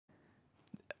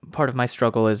part of my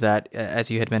struggle is that,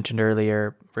 as you had mentioned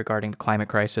earlier, regarding the climate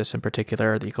crisis in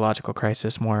particular, or the ecological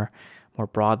crisis more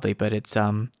broadly, but it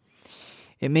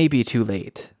may be too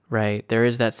late, right? There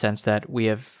is that sense that we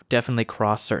have definitely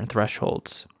crossed certain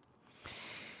thresholds,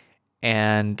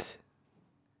 and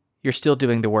you're still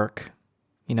doing the work.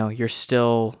 You're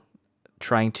still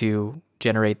trying to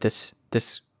generate this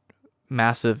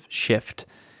massive shift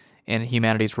in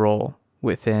humanity's role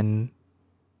within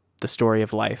the story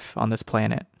of life on this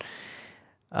planet.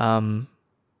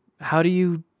 How do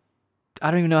you,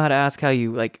 I don't even know how to ask how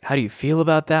do you feel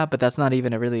about that? But that's not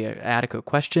even a really adequate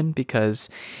question, because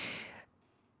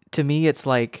to me, it's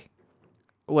like,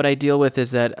 what I deal with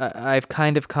is that I've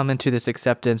kind of come into this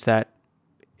acceptance that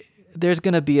there's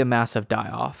going to be a massive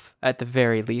die-off at the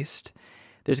very least.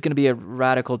 There's going to be a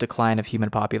radical decline of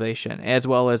human population, as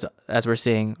well as we're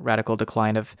seeing radical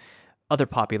decline of other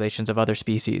populations of other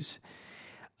species.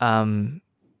 And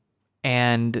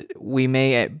we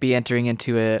may be entering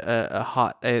into a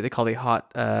hot, they call it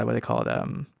hot, what do they call it?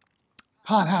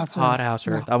 Hot house,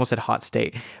 or Yeah. I almost said hot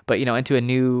state, but into a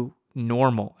new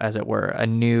normal, as it were, a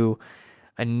new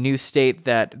state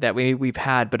that we've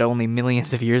had, but only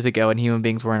millions of years ago, and human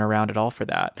beings weren't around at all for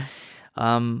that.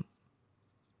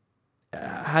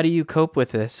 How do you cope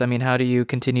with this? I mean, how do you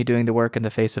continue doing the work in the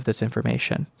face of this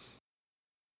information?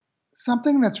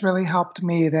 Something that's really helped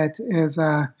me that is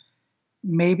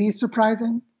maybe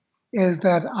surprising is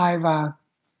that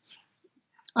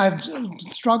I've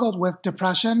struggled with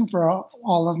depression for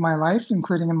all of my life,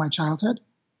 including in my childhood.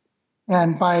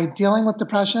 And by dealing with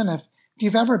depression, if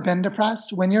you've ever been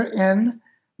depressed, when you're in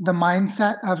the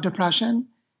mindset of depression,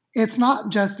 it's not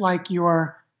just like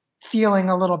you're feeling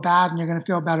a little bad and you're going to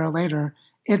feel better later.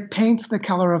 It paints the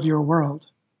color of your world.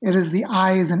 It is the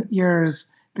eyes and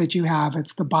ears that you have.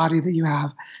 It's the body that you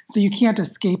have. So you can't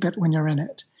escape it when you're in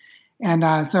it. And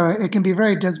so it can be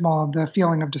very dismal, the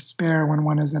feeling of despair when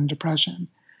one is in depression.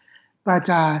 But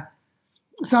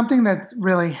something that's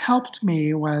really helped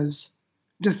me was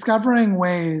discovering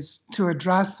ways to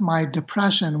address my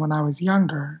depression when I was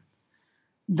younger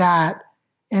that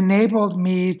enabled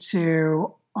me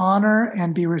to honor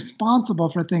and be responsible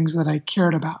for things that I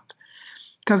cared about.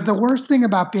 Because the worst thing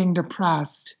about being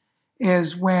depressed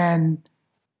is when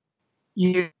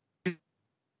you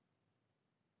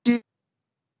do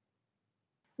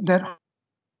that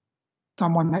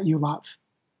someone that you love.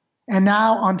 And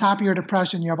now on top of your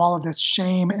depression, you have all of this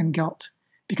shame and guilt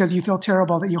because you feel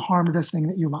terrible that you harmed this thing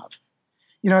that you love.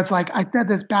 It's like, I said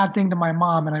this bad thing to my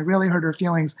mom and I really hurt her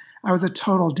feelings. I was a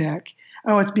total dick.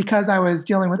 Oh, it's because I was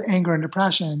dealing with anger and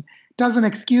depression. Doesn't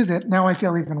excuse it. Now I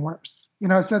feel even worse.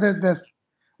 So there's this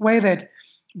way that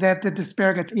the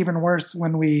despair gets even worse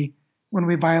when we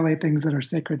violate things that are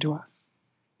sacred to us,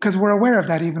 because we're aware of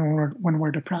that even when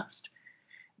we're depressed.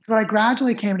 So what I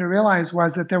gradually came to realize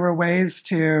was that there were ways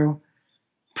to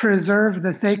preserve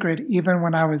the sacred even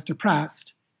when I was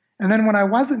depressed. And then when I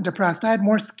wasn't depressed, I had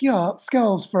more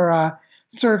skills for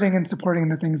serving and supporting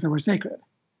the things that were sacred.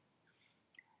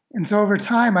 And so over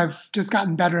time, I've just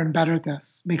gotten better and better at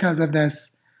this because of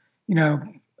this,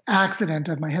 accident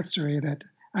of my history, that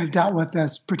I've dealt with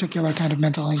this particular kind of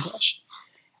mental anguish.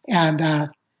 And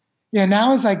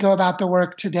now as I go about the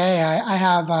work today,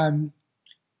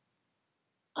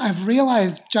 I've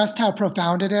realized just how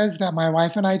profound it is that my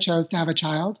wife and I chose to have a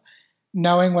child,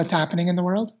 knowing what's happening in the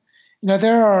world.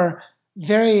 There are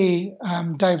very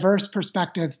diverse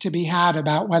perspectives to be had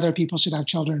about whether people should have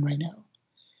children right now.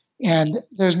 And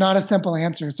there's not a simple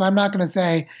answer. So I'm not going to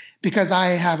say because I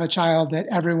have a child that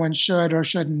everyone should or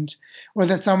shouldn't, or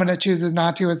that someone that chooses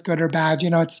not to is good or bad.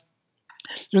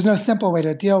 There's no simple way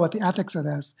to deal with the ethics of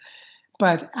this.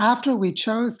 But after we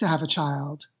chose to have a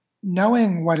child,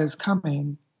 knowing what is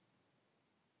coming,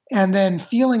 and then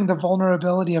feeling the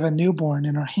vulnerability of a newborn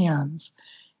in our hands,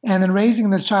 and then raising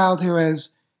this child who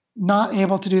is not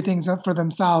able to do things for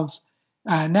themselves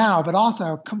now, but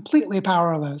also completely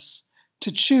powerless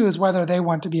to choose whether they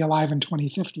want to be alive in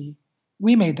 2050.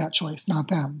 We made that choice, not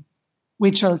them.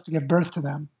 We chose to give birth to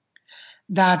them.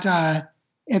 That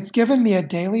it's given me a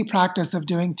daily practice of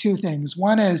doing two things.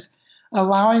 One is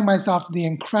allowing myself the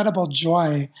incredible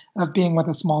joy of being with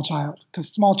a small child, because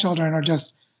small children are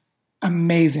just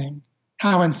amazing.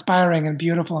 How inspiring and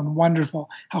beautiful and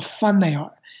wonderful, how fun they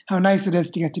are, how nice it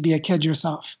is to get to be a kid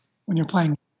yourself when you're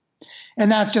playing.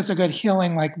 And that's just a good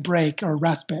healing break or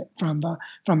respite from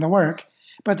the work.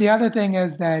 But the other thing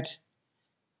is that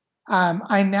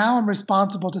I now am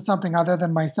responsible to something other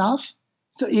than myself.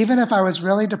 So even if I was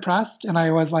really depressed and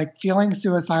I was feeling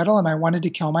suicidal and I wanted to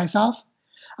kill myself,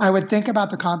 I would think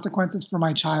about the consequences for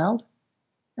my child,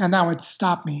 and that would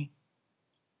stop me.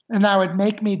 And that would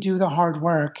make me do the hard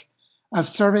work of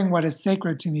serving what is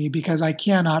sacred to me because I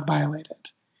cannot violate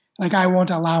it. Like I won't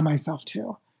allow myself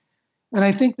to. And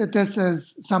I think that this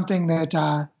is something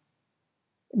that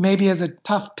maybe is a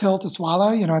tough pill to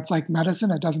swallow. You know, it's like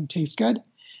medicine; it doesn't taste good,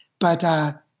 but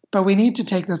we need to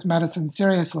take this medicine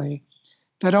seriously.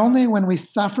 That only when we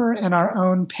suffer in our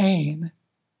own pain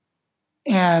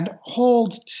and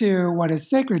hold to what is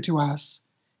sacred to us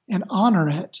and honor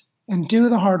it and do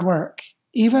the hard work,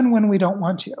 even when we don't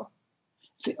want to.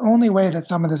 It's the only way that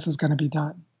some of this is going to be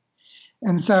done.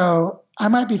 And so I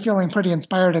might be feeling pretty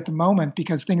inspired at the moment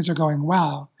because things are going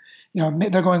well. You know,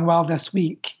 they're going well this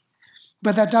week,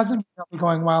 but that doesn't mean they'll be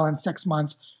going well in 6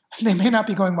 months. They may not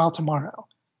be going well tomorrow.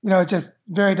 You know, it's just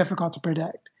very difficult to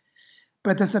predict.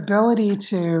 But this ability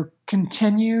to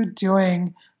continue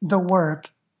doing the work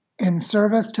in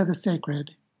service to the sacred,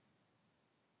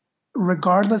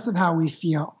 regardless of how we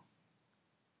feel,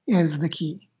 is the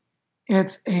key.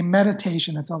 It's a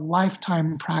meditation. It's a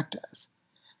lifetime practice.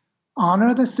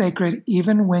 Honor the sacred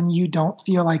even when you don't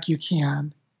feel like you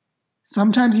can.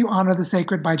 Sometimes you honor the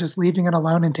sacred by just leaving it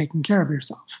alone and taking care of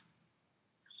yourself.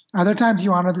 Other times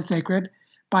you honor the sacred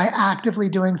by actively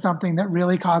doing something that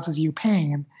really causes you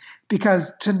pain,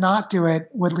 because to not do it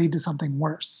would lead to something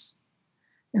worse.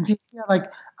 And so, like,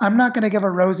 I'm not going to give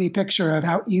a rosy picture of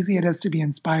how easy it is to be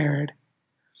inspired,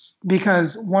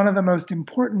 because one of the most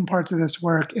important parts of this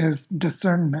work is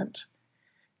discernment,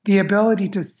 the ability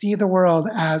to see the world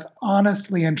as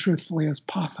honestly and truthfully as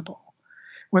possible,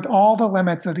 with all the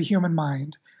limits of the human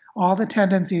mind, all the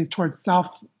tendencies towards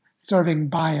self-serving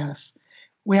bias.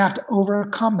 We have to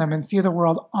overcome them and see the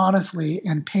world honestly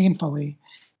and painfully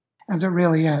as it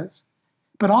really is,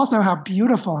 but also how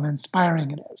beautiful and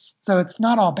inspiring it is. So it's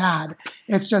not all bad.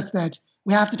 It's just that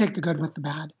we have to take the good with the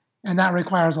bad, and that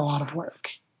requires a lot of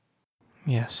work.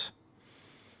 Yes.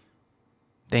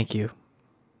 Thank you.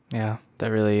 Yeah, that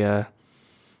really that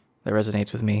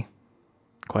resonates with me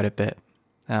quite a bit.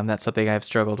 That's something I've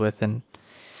struggled with, and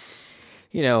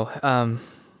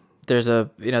there's the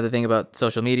thing about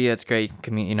social media. It's great, you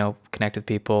can connect with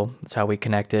people. It's how we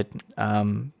connected.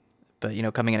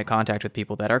 But coming into contact with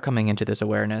people that are coming into this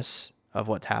awareness of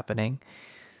what's happening,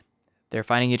 they're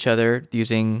finding each other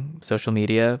using social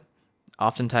media.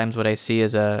 Oftentimes, what I see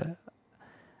is a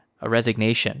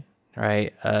resignation.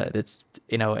 Right? It's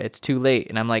too late,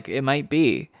 and I'm like, it might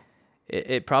be.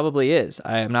 It probably is.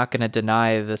 I'm not going to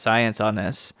deny the science on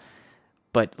this,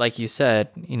 but like you said,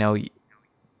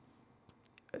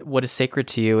 what is sacred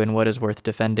to you and what is worth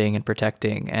defending and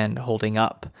protecting and holding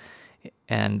up,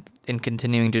 and in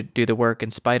continuing to do the work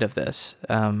in spite of this.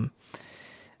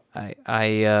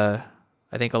 I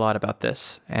think a lot about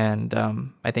this, and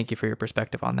I thank you for your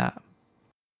perspective on that.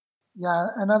 Yeah,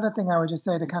 another thing I would just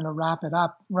say to kind of wrap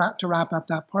up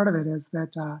that part of it is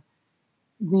that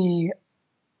the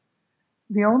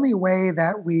only way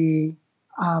that we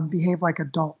behave like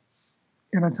adults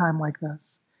in a time like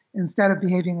this, instead of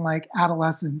behaving like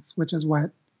adolescents, which is what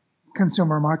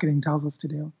consumer marketing tells us to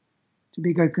do, to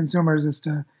be good consumers is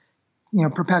to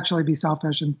perpetually be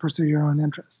selfish and pursue your own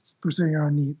interests, pursue your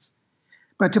own needs.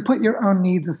 But to put your own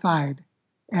needs aside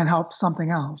and help something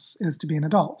else is to be an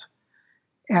adult.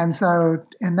 And so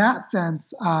in that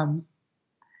sense,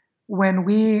 when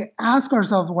we ask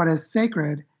ourselves what is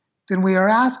sacred, then we are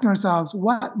asking ourselves,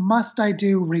 what must I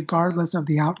do regardless of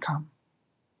the outcome?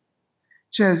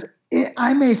 Which is,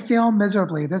 I may fail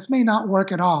miserably. This may not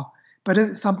work at all, but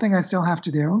is it something I still have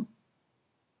to do?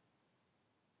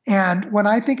 And when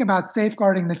I think about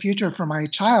safeguarding the future for my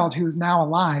child who's now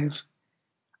alive,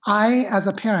 I, as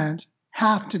a parent,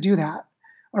 have to do that,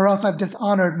 or else I've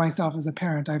dishonored myself as a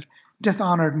parent. I've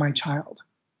dishonored my child.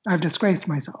 I've disgraced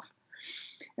myself.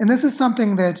 And this is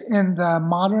something that in the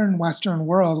modern Western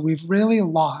world we've really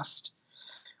lost,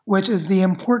 which is the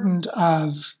importance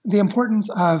of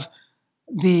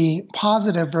the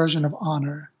positive version of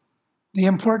honor, the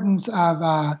importance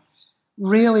of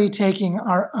really taking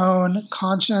our own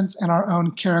conscience and our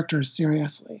own character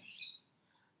seriously.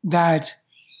 That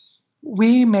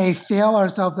we may fail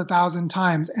ourselves 1,000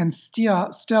 times and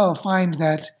still find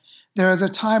that there is a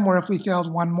time where if we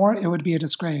failed one more, it would be a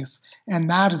disgrace. And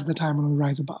that is the time when we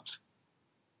rise above.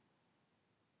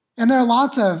 And there are a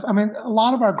lot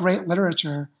of our great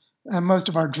literature and most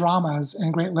of our dramas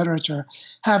and great literature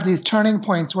have these turning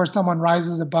points where someone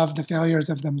rises above the failures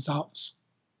of themselves.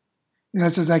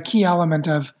 This is a key element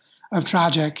of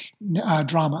tragic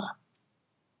drama.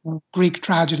 Greek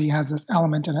tragedy has this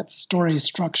element in its story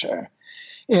structure,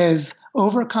 is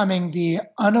overcoming the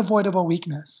unavoidable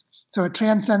weakness. So it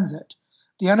transcends it.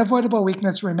 The unavoidable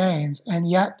weakness remains, and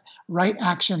yet right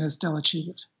action is still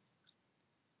achieved.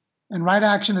 And right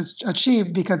action is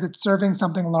achieved because it's serving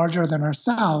something larger than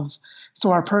ourselves.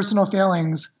 So our personal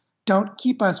failings don't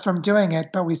keep us from doing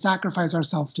it, but we sacrifice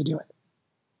ourselves to do it.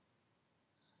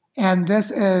 And this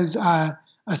is a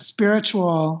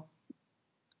spiritual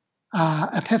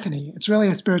epiphany. It's really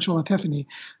a spiritual epiphany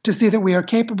to see that we are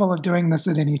capable of doing this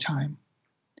at any time.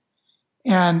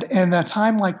 And in a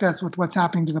time like this, with what's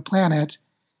happening to the planet,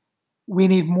 we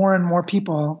need more and more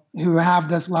people who have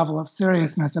this level of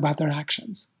seriousness about their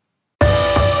actions.